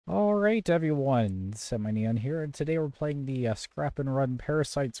Alright everyone, Semi-Neon here, and today we're playing the Scrap and Run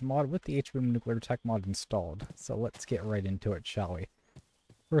Parasites mod with the HBM Nuclear Tech mod installed. So let's get right into it, shall we?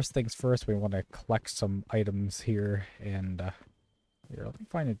 First things first, we want to collect some items here, and here, let me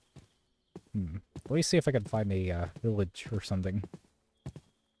find it. Let me see if I can find a village or something.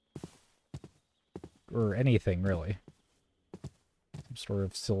 Or anything, really. Some sort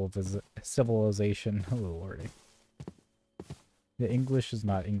of civilization. Oh lordy. The English is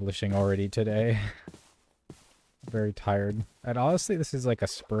not Englishing already today. Very tired. And honestly, this is like a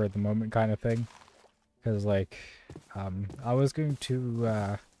spur of the moment kind of thing. Because, like, I was going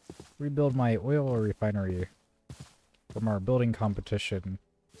to rebuild my oil refinery from our building competition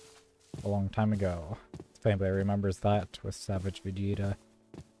a long time ago. If anybody remembers that, with Savage Vegeta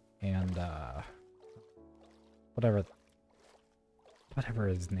and, whatever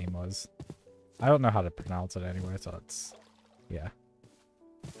his name was. I don't know how to pronounce it anyway, so it's... yeah.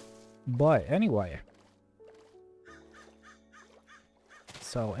 But anyway.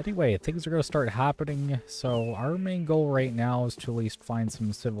 So anyway, things are going to start happening. So our main goal right now is to at least find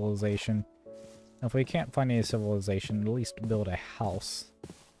some civilization. If we can't find any civilization, at least build a house.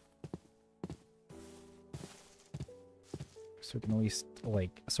 So we can at least,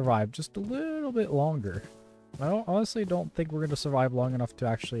 like, survive just a little bit longer. I honestly don't think we're going to survive long enough to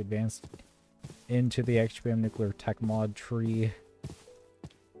actually advance into the HBM Nuclear Tech mod tree.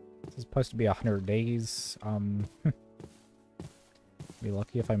 This is supposed to be 100 days. Be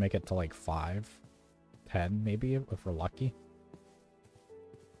lucky if I make it to like 5, 10 maybe, if we're lucky.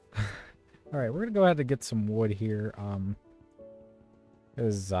 Alright, we're gonna go ahead and get some wood here.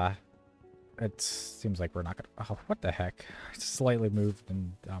 Because it seems like we're not gonna... oh, what the heck? I slightly moved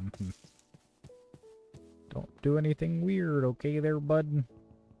and don't do anything weird, okay there, bud?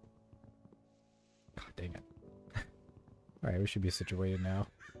 God dang it. Alright, we should be situated now.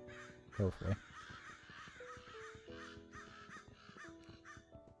 Hopefully.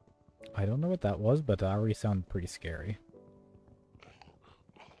 I don't know what that was, but it already sounded pretty scary.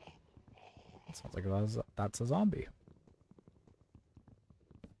 It sounds like that's a zombie.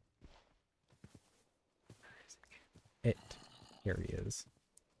 Here he is.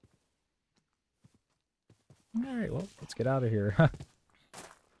 Alright, well, let's get out of here.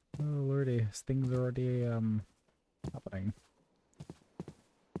 Oh lordy, this thing's already happening.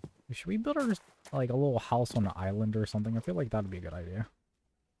 Should we build our, like, a little house on an island or something? I feel like that'd be a good idea.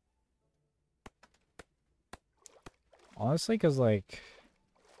 Honestly, because, like,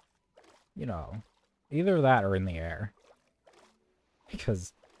 you know, either that or in the air.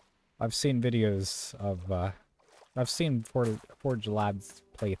 Because I've seen videos of, I've seen Forge Labs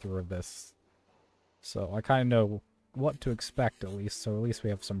playthrough of this. So I kind of know what to expect, at least. So at least we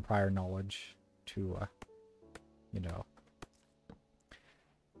have some prior knowledge to, you know,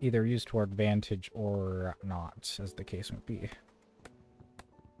 either use to our advantage or not, as the case may be.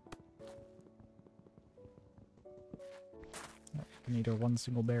 I need one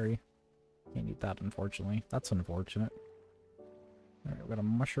single berry. Can't eat that, unfortunately. That's unfortunate. Alright, we got a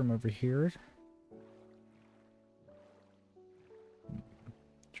mushroom over here.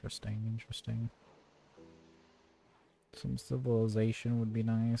 Interesting, interesting. Some civilization would be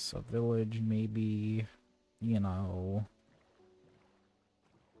nice. A village, maybe. You know...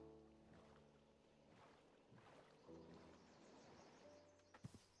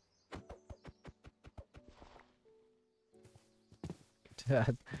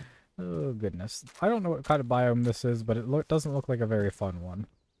 oh goodness. I don't know what kind of biome this is, but it doesn't look like a very fun one.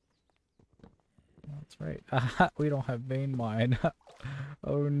 That's right. We don't have vein mine.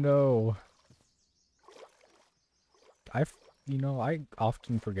 Oh no. You know, I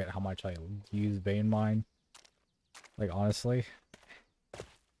often forget how much I use vein mine. Like, honestly.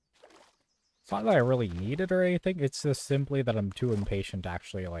 It's not that I really need it or anything, it's just simply that I'm too impatient to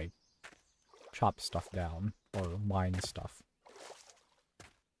actually, like, chop stuff down or mine stuff.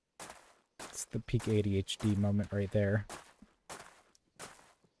 It's the peak ADHD moment right there.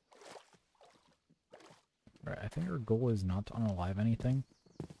 Right, I think our goal is not to unalive anything,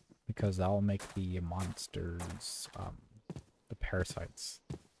 because that will make the monsters, the parasites,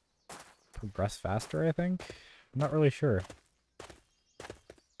 progress faster, I think? I'm not really sure.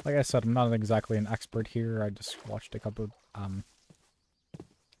 Like I said, I'm not exactly an expert here. I just watched a couple of,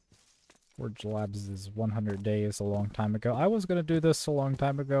 Forge Labs' 100 days a long time ago. I was gonna do this a long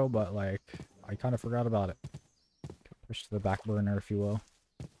time ago, but, like, I kind of forgot about it. Pushed to the back burner, if you will.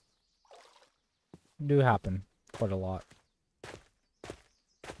 Do happen quite a lot.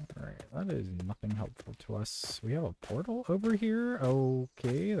 Alright, that is nothing helpful to us. We have a portal over here?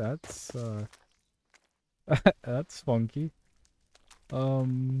 Okay, that's, that's funky.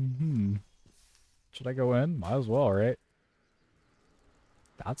 Should I go in? Might as well, right?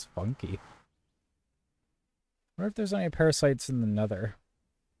 That's funky. Wonder if there's any parasites in the nether.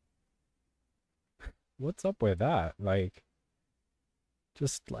 What's up with that? Like,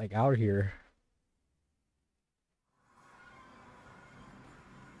 just like out here.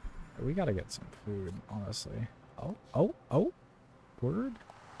 We gotta get some food, honestly. Oh, word?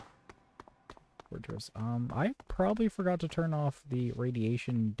 Worders. I probably forgot to turn off the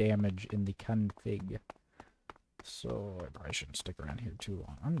radiation damage in the config. So I probably shouldn't stick around here too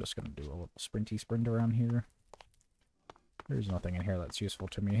long. I'm just gonna do a little sprinty sprint around here. There's nothing in here that's useful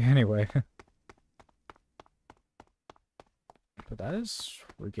to me anyway. But that is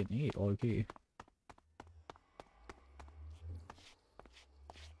freaking neat, low-key.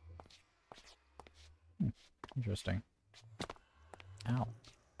 Interesting. Ow.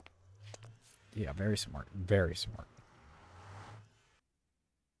 Yeah, very smart. Very smart.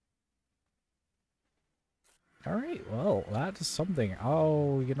 Alright, well, that is something.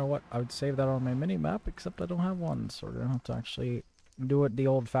 Oh, you know what? I would save that on my mini-map, except I don't have one, so we're gonna have to actually do it the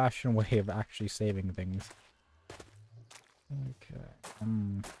old-fashioned way of actually saving things. Okay.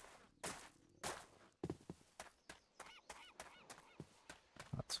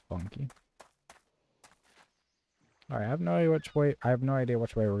 That's funky. Alright, I have no idea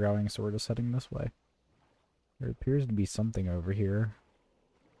which way we're going, so we're just heading this way. There appears to be something over here.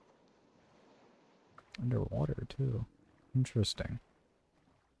 Underwater, too. Interesting.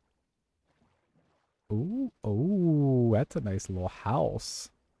 Ooh, oh, that's a nice little house.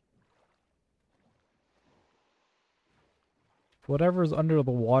 Whatever's under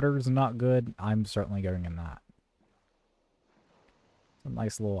the water is not good. I'm certainly going in that. It's a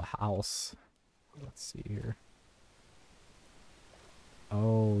nice little house. Let's see here.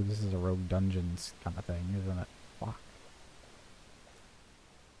 Oh, this is a Rogue Dungeons kind of thing, isn't it? Fuck.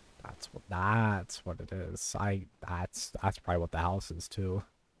 That's what it is. That's probably what the house is too.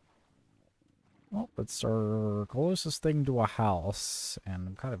 Well, it's our closest thing to a house, and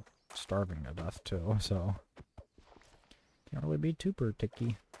I'm kind of starving to death too, so can't really be too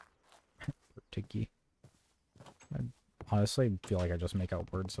particky. Particky. I honestly feel like I just make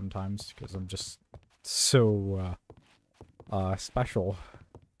out words sometimes because I'm just so special.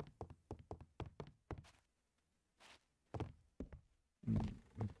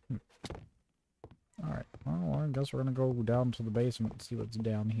 Alright, well, I guess we're gonna go down to the basement and see what's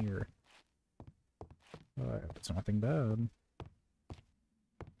down here. It's nothing bad.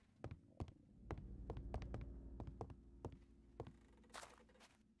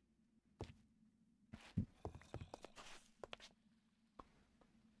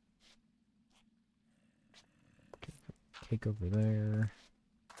 Cake over there.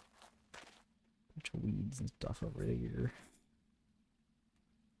 Bunch of weeds and stuff over here.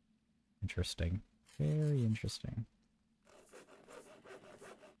 Interesting. Very interesting.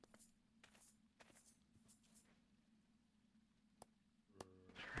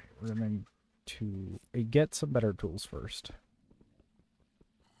 Alright, we're going to get some better tools first.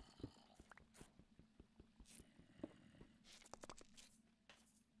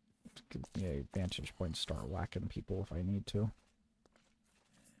 Gives me a vantage point to start whacking people if I need to.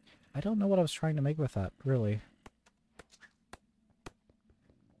 I don't know what I was trying to make with that, really.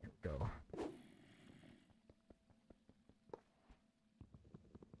 Here we go.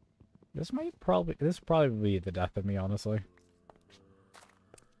 This probably be the death of me, honestly.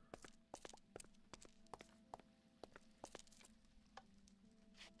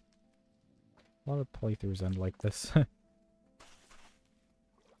 A lot of playthroughs end like this.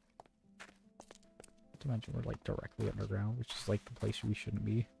 To mention we're like directly underground, which is like the place we shouldn't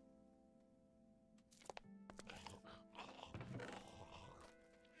be.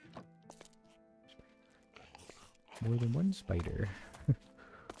 More than one spider.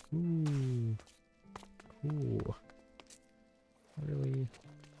 Ooh. Cool. Really?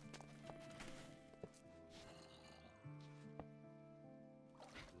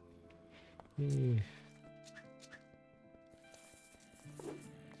 Hey.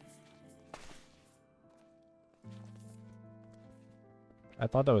 I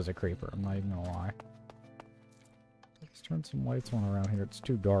thought that was a creeper, I'm not even gonna lie. Let's turn some lights on around here, it's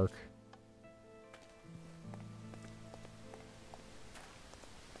too dark.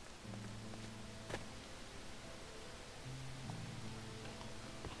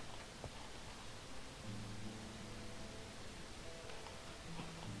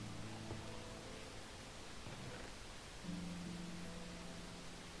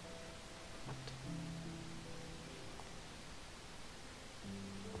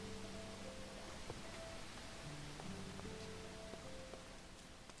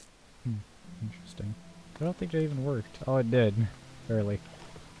 Hmm. Interesting. I don't think it even worked. Oh, it did. Barely.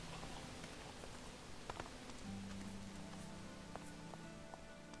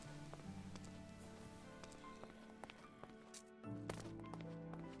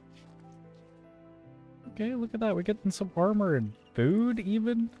 Okay, look at that. We're getting some armor and food,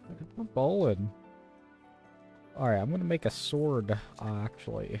 even. We're balling. Alright, I'm gonna make a sword,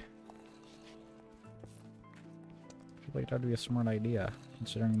 actually. I feel like that'd be a smart idea,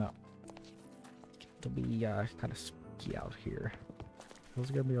 considering that it'll be kind of spooky out here. This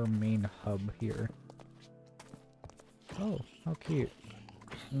is gonna be our main hub here. Oh, how cute.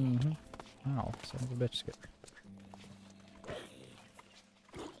 Mm-hmm. Ow, son of a bitch.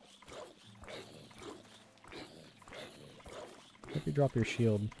 Hope you drop your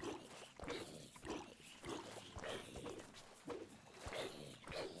shield.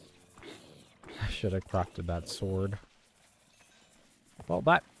 I should have crafted that sword. Well,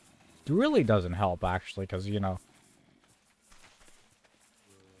 that really doesn't help, actually, because, you know,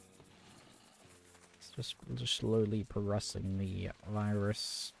 it's just slowly progressing the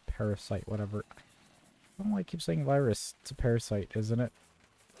virus, parasite, whatever. I don't know why I keep saying virus. It's a parasite, isn't it?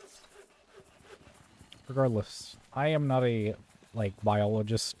 Regardless, I am not a, like,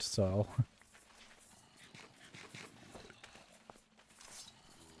 biologist, so...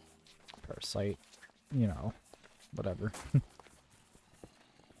 Parasite, you know, whatever.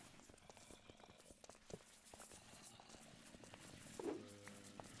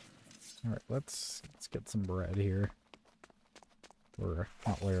 Alright, let's get some bread here. Or,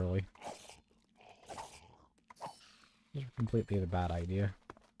 not literally. This is completely the bad idea.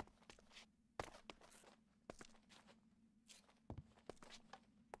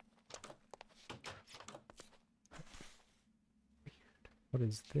 What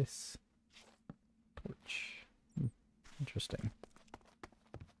is this? Torch. Interesting.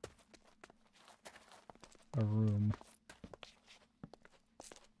 A room.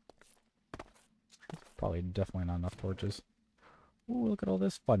 Probably definitely not enough torches. Ooh, look at all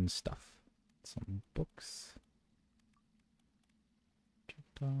this fun stuff. Some books.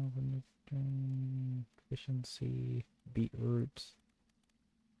 Efficiency. Beetroot.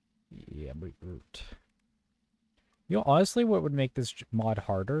 Yeah, beetroot. You know, honestly, what would make this mod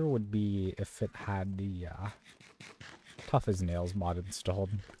harder would be if it had the tough as nails mod installed.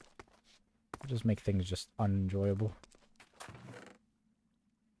 Just make things just unenjoyable.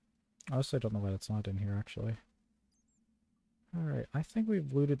 Honestly, I don't know why it's not in here, actually. Alright, I think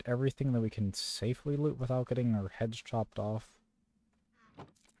we've looted everything that we can safely loot without getting our heads chopped off.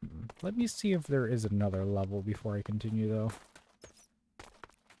 Let me see if there is another level before I continue, though.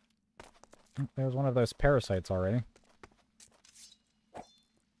 There's one of those parasites already.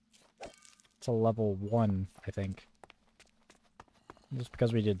 It's a level 1, I think. Just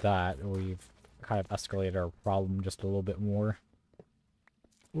because we did that, we've kind of escalated our problem just a little bit more.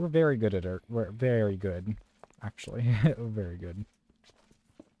 We're very good at it. We're very good, actually. We're very good.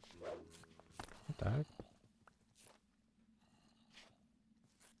 What the heck?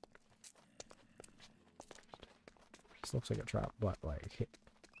 This looks like a trap, but like...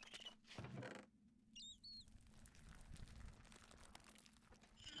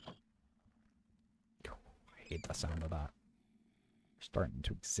 I hate the sound of that. Starting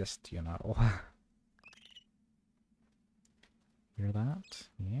to exist, you know. Hear that?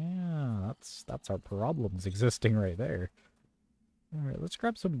 Yeah, that's our problems existing right there. Alright, let's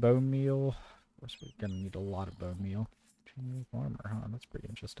grab some bone meal. Of course, we're gonna need a lot of bone meal. Armor, huh? That's pretty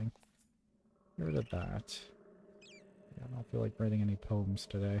interesting. Get rid of that. Yeah, I don't feel like writing any poems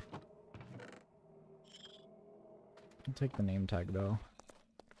today. I'll take the name tag, though.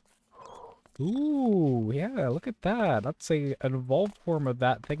 Ooh, yeah, look at that. That's an evolved form of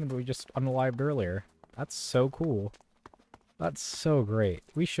that thing that we just unalived earlier. That's so cool. That's so great.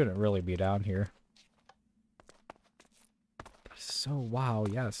 We shouldn't really be down here. That's so, wow,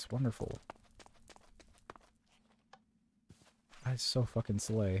 yes, wonderful. That's so fucking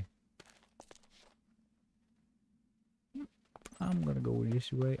slay. I'm gonna go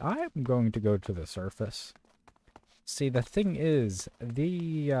this way. I'm going to go to the surface. See, the thing is,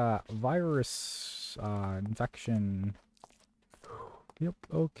 the virus infection... Yep,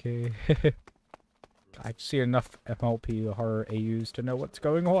 okay. I see enough MLP horror AUs to know what's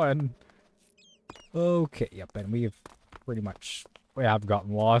going on. Okay, yep, and we've pretty much... We have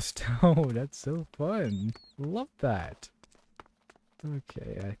gotten lost. Oh, that's so fun. Love that.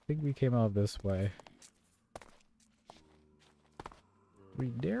 Okay, I think we came out this way. We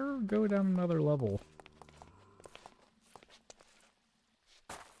dare go down another level.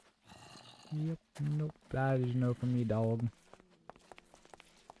 Yep, nope, that is no for me, dog.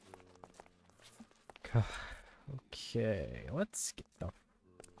 Okay, let's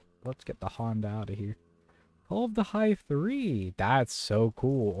get the Honda out of here. Pull of the high 3. That's so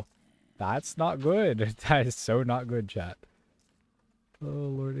cool. That's not good. That is so not good, chat. Oh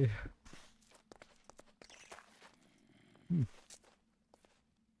lordy.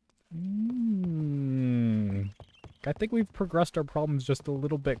 I think we've progressed our problems just a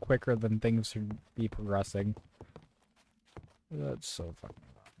little bit quicker than things should be progressing. That's so fucking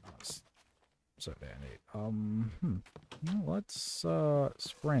nice. So dandy. Let's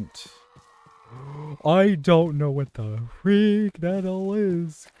sprint. I don't know what the freak that all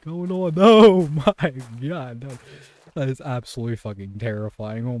is going on. Oh my god. That is absolutely fucking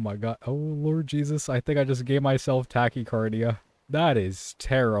terrifying. Oh my god. Oh Lord Jesus. I think I just gave myself tachycardia. That is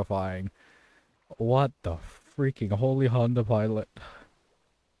terrifying. What the freaking holy Honda pilot.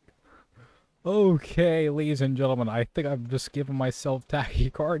 Okay, ladies and gentlemen, I think I've just given myself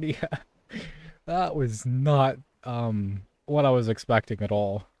tachycardia. That was not what I was expecting at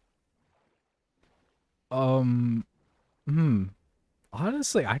all. Um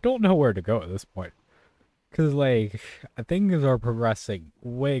Honestly, I don't know where to go at this point. Cause like things are progressing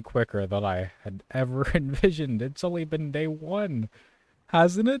way quicker than I had ever envisioned. It's only been day 1,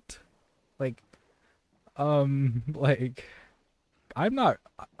 hasn't it? Like like I'm not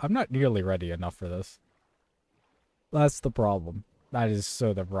nearly ready enough for this. That's the problem. That is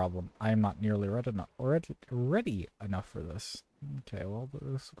so the problem. I am not nearly ready enough for this. Okay, well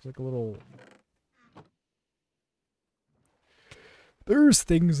this looks like a little. There's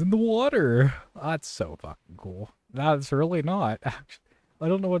things in the water. That's so fucking cool. That's really not. Actually, I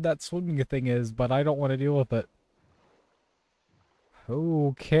don't know what that swimming thing is, but I don't want to deal with it.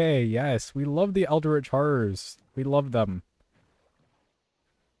 Okay, yes, we love the Eldritch horrors. We love them.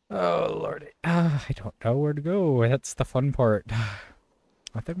 Oh lordy. I don't know where to go. That's the fun part.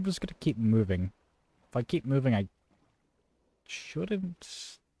 I think I'm just gonna keep moving. If I keep moving, I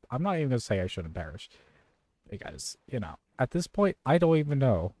shouldn't. I'm not even gonna say I shouldn't perish. Because, you know, at this point, I don't even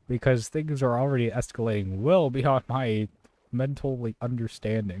know. Because things are already escalating well beyond my mental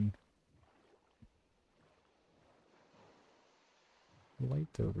understanding. Light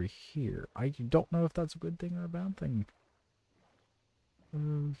over here. I don't know if that's a good thing or a bad thing.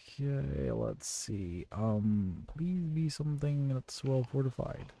 Okay, let's see. Please be something that's well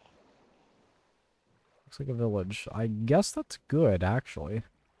fortified. Looks like a village. I guess that's good, actually.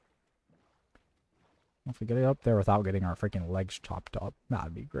 If we get it up there without getting our freaking legs chopped up,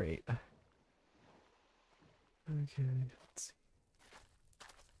 that'd be great. Okay, let's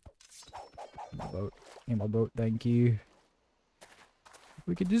see. My boat. Hey, my boat, thank you. If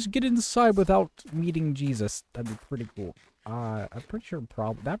we could just get inside without meeting Jesus, that'd be pretty cool. I'm pretty sure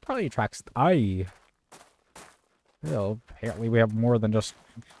that probably attracts eye. Well, apparently we have more than just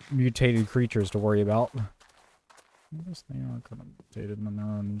mutated creatures to worry about. I guess they are kind of mutated in their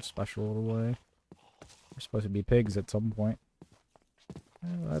own special little way. We're supposed to be pigs at some point.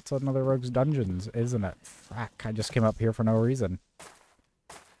 Oh, that's another Rogue's Dungeons, isn't it? Frack, I just came up here for no reason.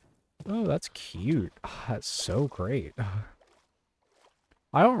 Oh, that's cute. That's so great.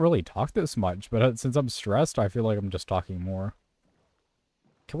 I don't really talk this much, but since I'm stressed, I feel like I'm just talking more.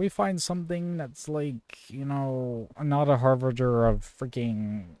 Can we find something that's like, you know, not a harbinger of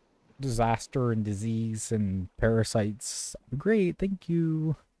freaking disaster and disease and parasites? Great, thank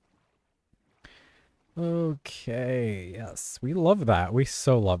you. Okay, yes, we love that. We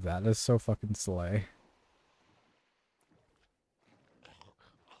so love that. That's so fucking slay.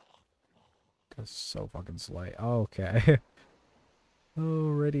 That's so fucking slay. Okay.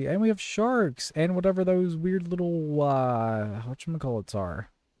 Alrighty, and we have sharks and whatever those weird little whatchamacallits are.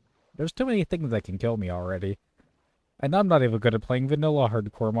 There's too many things that can kill me already. And I'm not even good at playing vanilla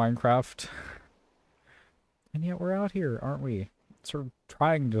hardcore Minecraft. And yet we're out here, aren't we? Sort of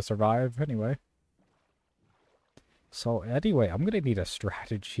trying to survive anyway. So anyway, I'm gonna need a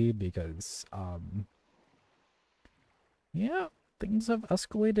strategy because yeah, things have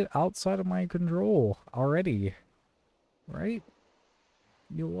escalated outside of my control already. Right?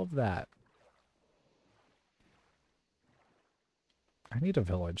 You love that. I need a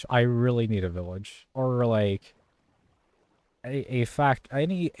village. I really need a village. Or like any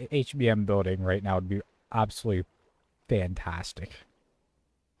HBM building right now would be absolutely fantastic.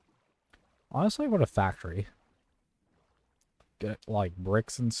 Honestly, I want a factory. Get like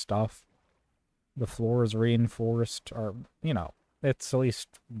bricks and stuff. The floor is reinforced, or you know, it's at least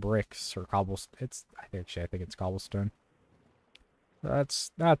bricks or cobblestone. I think it's cobblestone.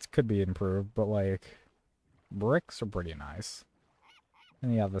 That could be improved, but like bricks are pretty nice.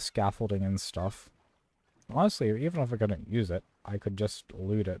 And yeah, the scaffolding and stuff. Honestly, even if I couldn't use it, I could just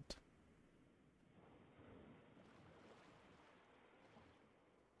loot it.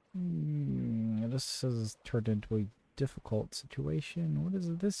 This has turned into a difficult situation. What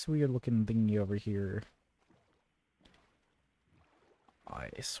is this weird looking thingy over here? I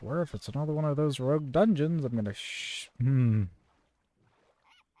swear if it's another one of those rogue dungeons, I'm gonna It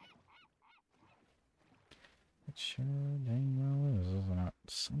sure dang well is, isn't it?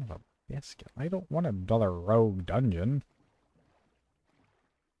 Son of a biscuit. I don't want another rogue dungeon.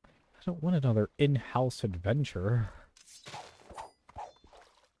 I don't want another in-house adventure.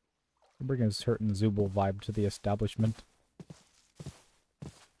 Bring a certain Zooble vibe to the establishment.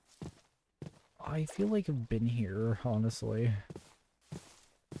 I feel like I've been here, honestly.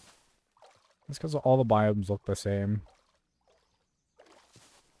 It's because all the biomes look the same.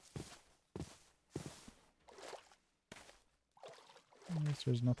 I guess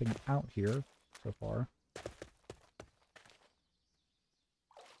there's nothing out here so far.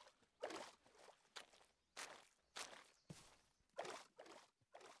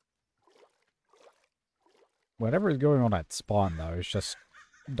 Whatever is going on at spawn, though, is just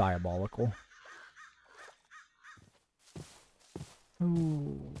diabolical.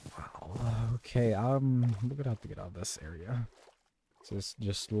 Ooh, wow. Okay, we're gonna have to get out of this area. This is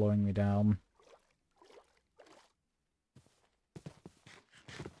just slowing me down.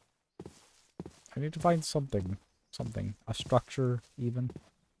 I need to find something. A structure, even.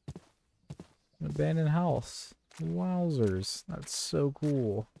 An abandoned house. Wowzers. That's so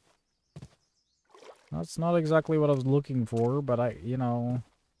cool. That's not exactly what I was looking for, but you know...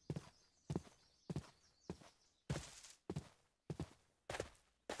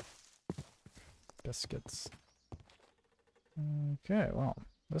 Biscuits. Okay, well,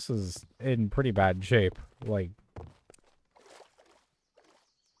 this is in pretty bad shape. Like...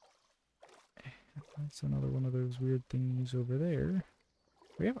 That's another one of those weird things over there.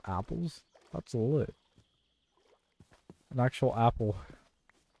 We have apples? That's lit. An actual apple.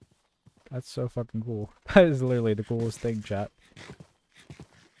 That's so fucking cool. That is literally the coolest thing, chat.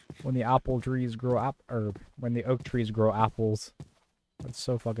 When the apple trees grow or when the oak trees grow apples. That's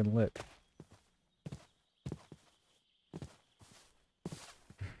so fucking lit.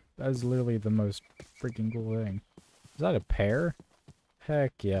 That is literally the most freaking cool thing. Is that a pear?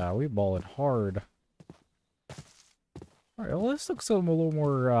 Heck yeah, we ballin' hard. Alright, well this looks a little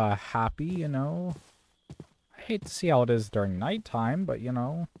more happy, you know. I hate to see how it is during nighttime, but you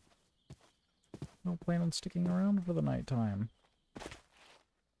know. No plan on sticking around for the nighttime.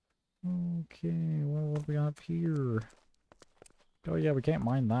 Okay, what do we have here? Oh yeah, we can't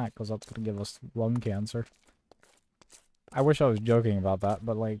mine that because that's gonna give us lung cancer. I wish I was joking about that,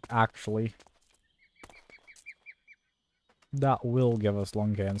 but like, actually. That will give us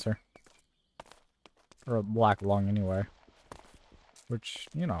lung cancer. Or a black lung anyway. Which,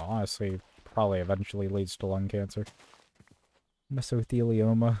 you know, honestly, probably eventually leads to lung cancer.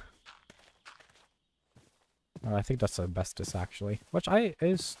 Mesothelioma. I think that's asbestos, actually. Which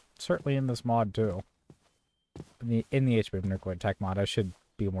is certainly in this mod, too. In the HP Nuclear Tech mod, I should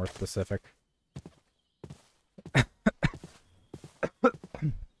be more specific.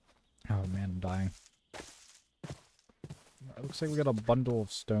 Oh man, I'm dying. It looks like we got a bundle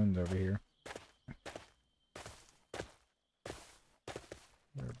of stones over here.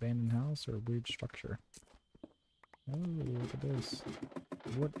 An abandoned house or a weird structure? Oh, look at this.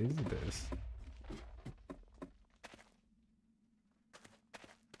 What is this?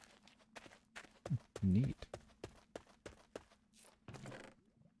 Neat.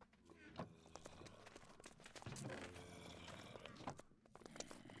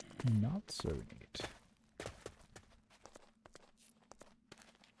 Not so neat.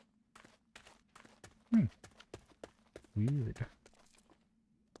 Weird.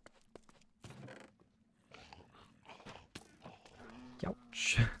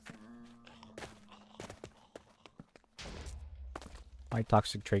 Ouch. My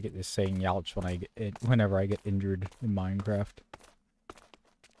toxic trait is saying youch whenever I get injured in Minecraft.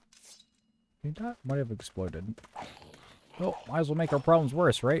 That might have exploded. Oh, might as well make our problems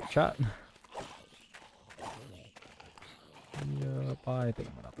worse, right, chat? Yep, I think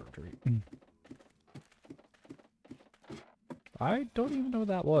I'm gonna retreat. I don't even know what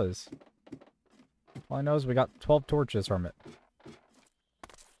that was. All I know is we got 12 torches from it.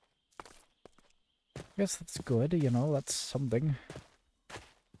 I guess that's good, you know, that's something.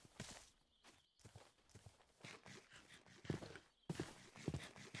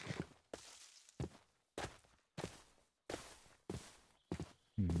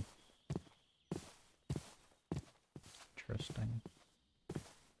 Interesting.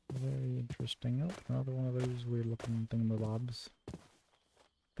 Very interesting. Oh, another one of those weird looking thingamabobs. I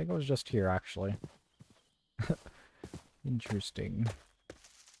think it was just here, actually. Interesting.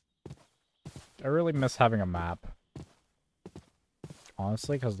 I really miss having a map.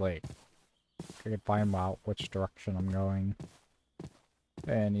 Honestly, because, like, I could find out which direction I'm going.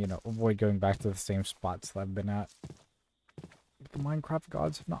 And, you know, avoid going back to the same spots that I've been at. The Minecraft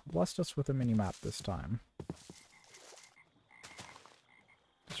gods have not blessed us with a mini-map this time.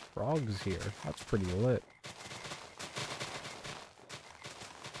 There's frogs here. That's pretty lit.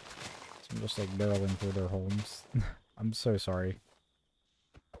 So I'm just, like, barreling through their homes. I'm so sorry.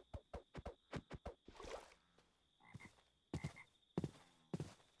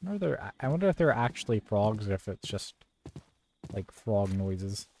 I wonder if they're actually frogs or if it's just, like, frog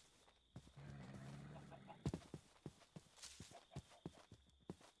noises.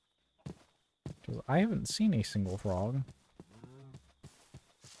 Because I haven't seen a single frog.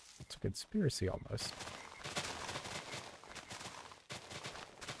 It's a conspiracy almost.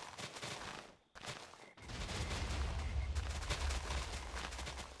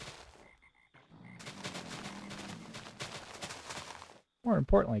 More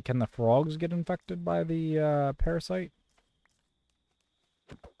importantly, can the frogs get infected by the parasite?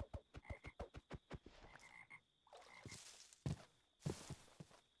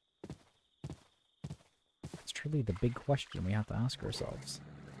 It's truly the big question we have to ask ourselves.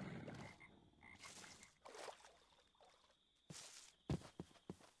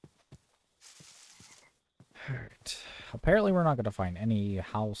 Alright. Apparently we're not going to find any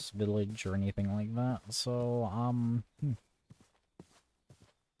house, village, or anything like that, so,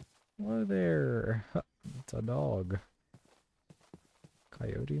 Hello there. It's a dog.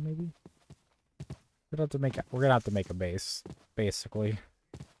 Coyote, maybe? We're gonna have to make a base, basically.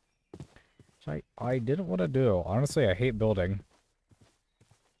 Which I didn't want to do. Honestly, I hate building.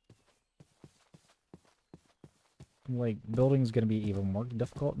 Like, building's gonna be even more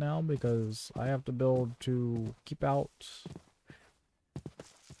difficult now because I have to build to keep out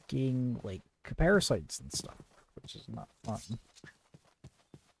fucking, like, parasites and stuff, which is not fun.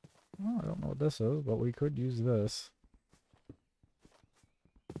 Oh, I don't know what this is, but we could use this.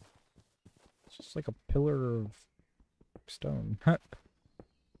 It's just like a pillar of stone.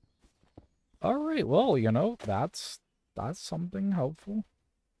 Alright, well, you know, that's something helpful.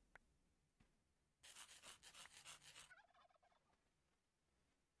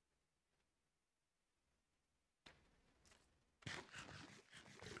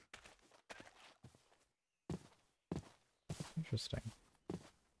 Interesting.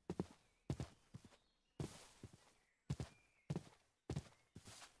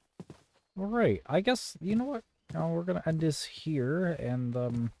 Alright, I guess, you know what? We're gonna end this here, and,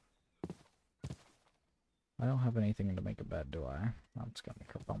 I don't have anything to make a bed, do I? That's gonna be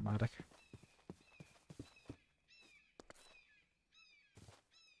problematic.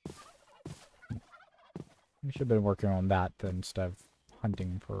 We should have been working on that instead of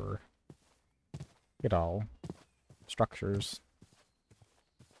hunting for, you know, structures.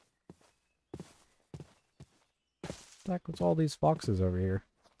 What the heck was all these foxes over here?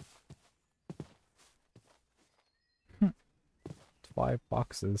 5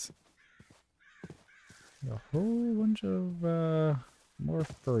 boxes. A whole bunch of, more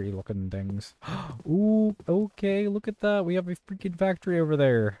furry looking things. Ooh, okay, look at that. We have a freaking factory over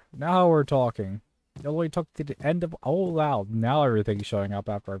there. Now we're talking. It only took to the end of, oh wow, now everything's showing up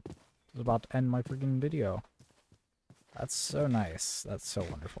after I was about to end my freaking video. That's so nice. That's so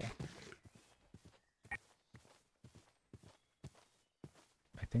wonderful.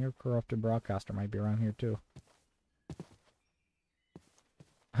 I think a corrupted broadcaster might be around here too.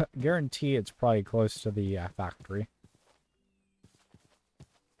 Guarantee it's probably close to the factory.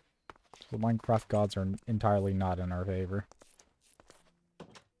 The Minecraft gods are entirely not in our favor.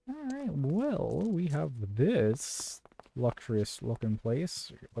 Alright, well, we have this luxurious looking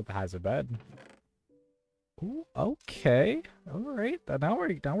place that has a bed. Ooh, okay. Alright, now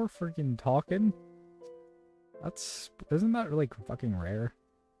we're freaking talking. Isn't that really fucking rare?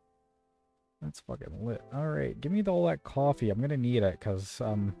 That's fucking lit. Alright, give me all that coffee. I'm gonna need it, because,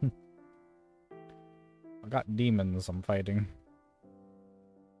 I got demons I'm fighting.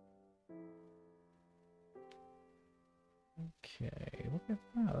 Okay, look at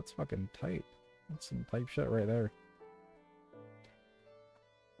that. That's fucking tight. That's some type shit right there.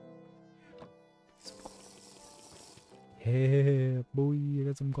 Yeah, boy, I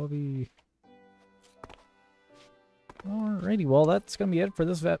got some coffee. Alrighty, well, that's gonna be it for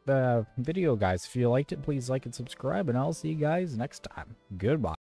this video, guys. If you liked it, please like and subscribe, and I'll see you guys next time. Goodbye.